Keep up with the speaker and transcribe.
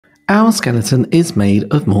Our skeleton is made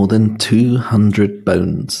of more than 200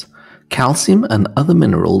 bones. Calcium and other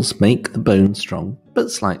minerals make the bone strong, but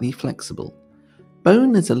slightly flexible.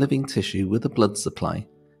 Bone is a living tissue with a blood supply.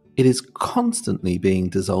 It is constantly being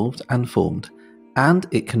dissolved and formed, and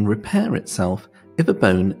it can repair itself if a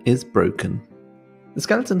bone is broken. The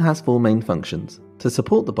skeleton has four main functions: to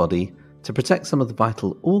support the body, to protect some of the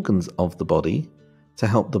vital organs of the body, to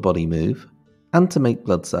help the body move, and to make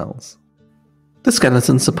blood cells. The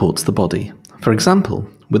skeleton supports the body. For example,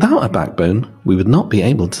 without a backbone, we would not be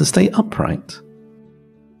able to stay upright.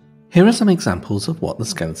 Here are some examples of what the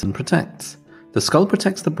skeleton protects. The skull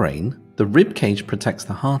protects the brain, the rib cage protects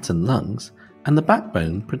the heart and lungs, and the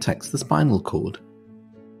backbone protects the spinal cord.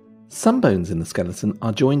 Some bones in the skeleton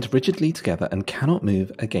are joined rigidly together and cannot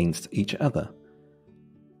move against each other.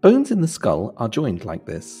 Bones in the skull are joined like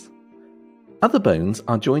this. Other bones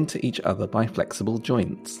are joined to each other by flexible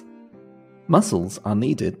joints. Muscles are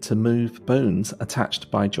needed to move bones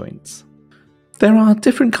attached by joints. There are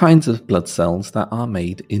different kinds of blood cells that are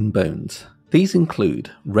made in bones. These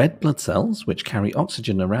include red blood cells, which carry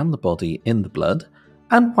oxygen around the body in the blood,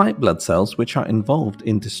 and white blood cells, which are involved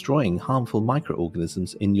in destroying harmful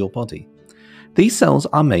microorganisms in your body. These cells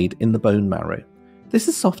are made in the bone marrow. This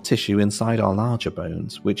is soft tissue inside our larger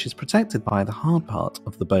bones, which is protected by the hard part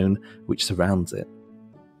of the bone which surrounds it.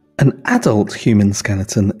 An adult human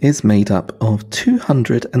skeleton is made up of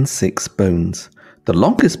 206 bones. The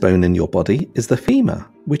longest bone in your body is the femur,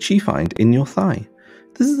 which you find in your thigh.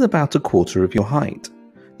 This is about a quarter of your height.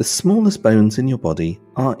 The smallest bones in your body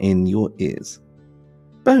are in your ears.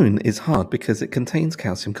 Bone is hard because it contains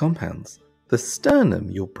calcium compounds. The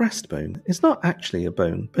sternum, your breastbone, is not actually a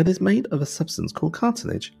bone, but is made of a substance called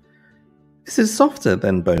cartilage. This is softer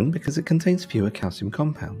than bone because it contains fewer calcium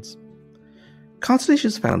compounds. Cartilage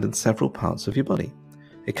is found in several parts of your body.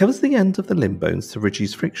 It covers the end of the limb bones to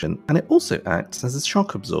reduce friction, and it also acts as a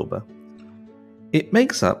shock absorber. It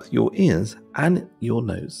makes up your ears and your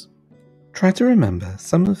nose. Try to remember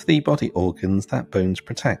some of the body organs that bones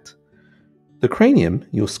protect. The cranium,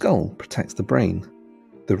 your skull, protects the brain.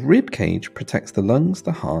 The rib cage protects the lungs,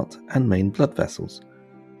 the heart, and main blood vessels.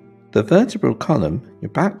 The vertebral column, your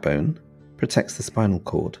backbone, protects the spinal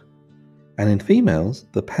cord. And in females,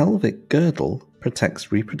 the pelvic girdle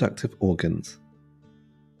protects reproductive organs.